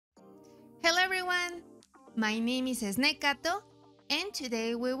Hello everyone, my name is Snekato and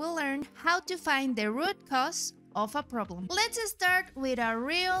today we will learn how to find the root cause of a problem. Let's start with a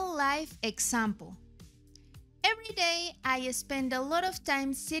real life example. Every day I spend a lot of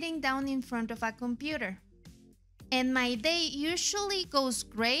time sitting down in front of a computer and my day usually goes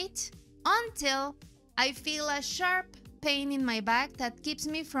great until I feel a sharp pain in my back that keeps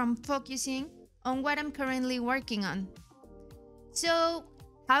me from focusing on what I'm currently working on. So,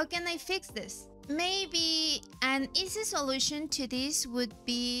 how can I fix this? Maybe an easy solution to this would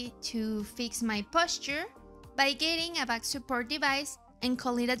be to fix my posture by getting a back support device and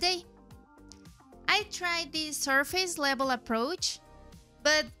call it a day. I tried this surface level approach,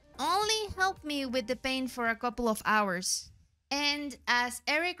 but only helped me with the pain for a couple of hours. And as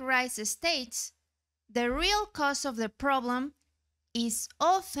Ries states, the real cause of the problem is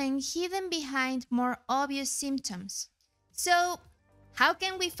often hidden behind more obvious symptoms. So, how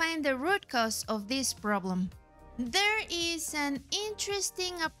can we find the root cause of this problem? There is an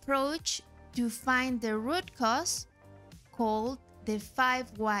interesting approach to find the root cause called the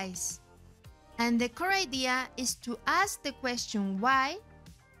 5 whys. And the core idea is to ask the question why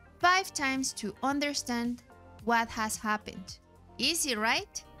 5 times to understand what has happened. Easy,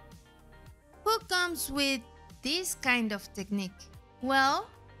 right? Who comes with this kind of technique? Well,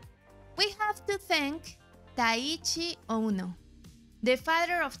 we have to thank Taiichi Ohno, the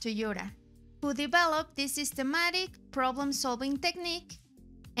father of Toyota, who developed this systematic problem-solving technique,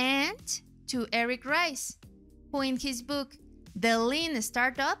 and to Ries, who in his book, The Lean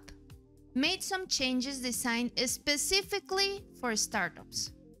Startup, made some changes designed specifically for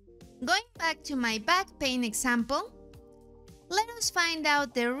startups. Going back to my back pain example, let us find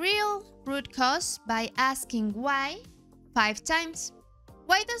out the real root cause by asking why 5 times.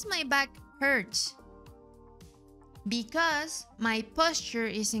 Why does my back hurt? Because my posture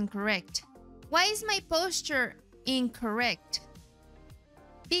is incorrect. Why is my posture incorrect?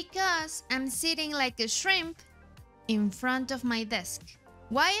 Because I'm sitting like a shrimp in front of my desk.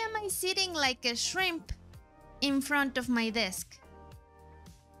 Why am I sitting like a shrimp in front of my desk?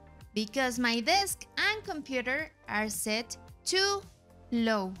 Because my desk and computer are set too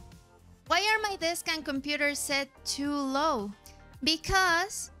low. Why are my desk and computer set too low?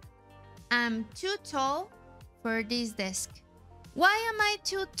 Because I'm too tall for this desk. Why am I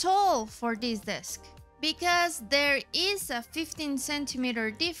too tall for this desk? Because there is a 15 centimeter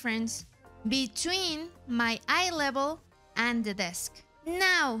difference between my eye level and the desk.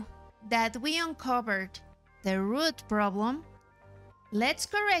 Now that we uncovered the root problem, let's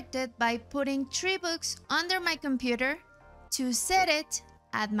correct it by putting 3 books under my computer to set it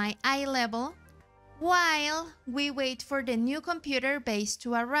at my eye level while we wait for the new computer base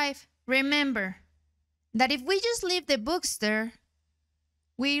to arrive. Remember that if we just leave the books there,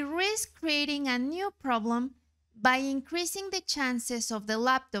 we risk creating a new problem by increasing the chances of the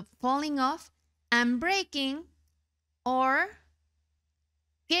laptop falling off and breaking or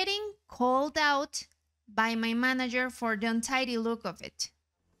getting called out by my manager for the untidy look of it.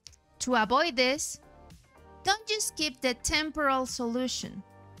 To avoid this, don't just keep the temporal solution.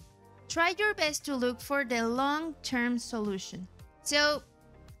 Try your best to look for the long-term solution. So,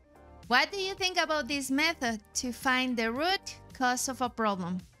 what do you think about this method to find the root cause of a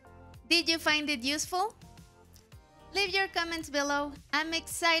problem? Did you find it useful? Leave your comments below. I'm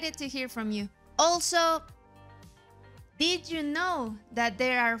excited to hear from you. Also, did you know that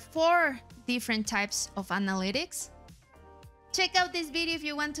there are 4 different types of analytics? Check out this video if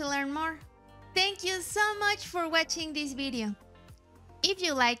you want to learn more. Thank you so much for watching this video. If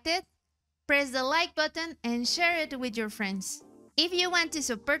you liked it, press the like button and share it with your friends. If you want to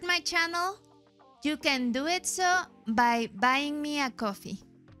support my channel, you can do it so by buying me a coffee.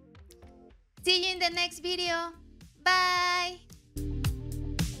 See you in the next video. Bye!